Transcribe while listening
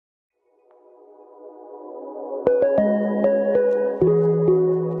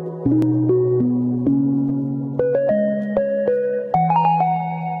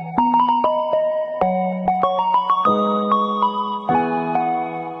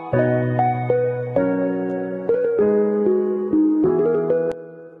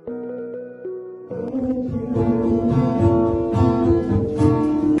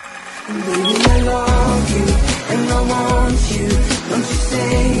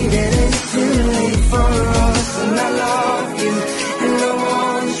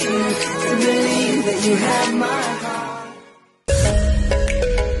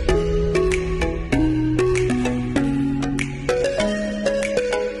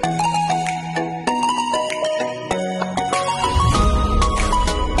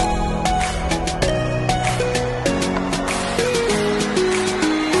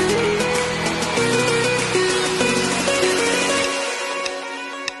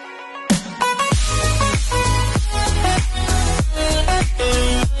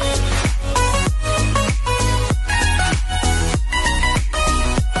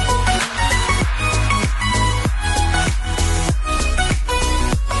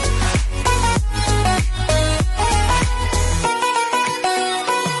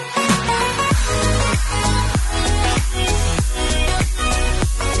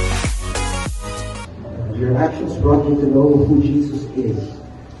to know who Jesus is,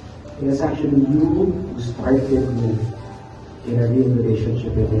 it is actually you who started me in a real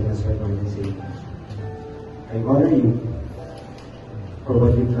relationship with Him as our Lord and Savior. I honor you for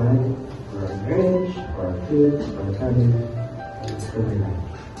what you've done for our marriage, for our kids, for our family, for my life.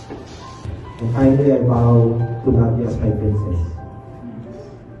 And finally, I vow to love you as my princess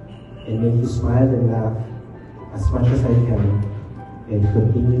and make you smile and laugh as much as I can and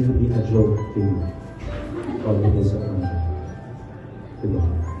continue to be a joke to you all the days of my life. Today.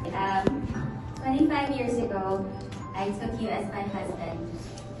 25 years ago, I took you as my husband.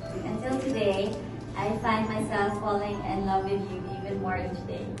 Until today, I find myself falling in love with you even more each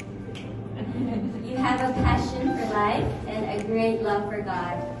day. You have a passion for life and a great love for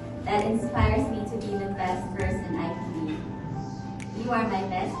God that inspires me to be the best person I can be. You are my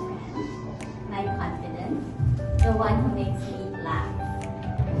best friend, my confidant, the one who makes me laugh.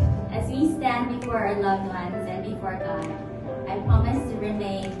 As we stand before our loved ones and before God, I promise to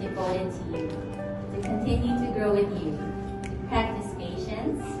remain devoted to you, to continue to grow with you, to practice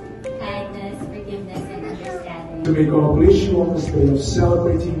patience, kindness, forgiveness, and understanding. May God bless you on this day of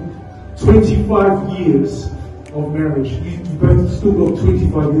celebrating 25 years of marriage. You both still look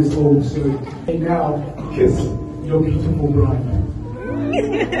 25 years old, so and now kiss your beautiful bride.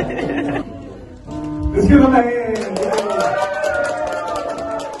 Let's give them a hand.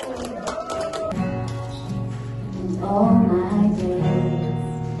 All my days,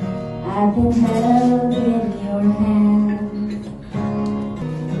 I've been held in your hand.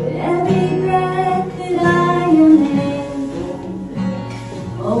 With every breath that I am able,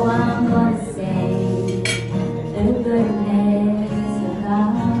 oh, I'm gonna say the goodness of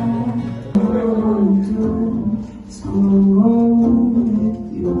God.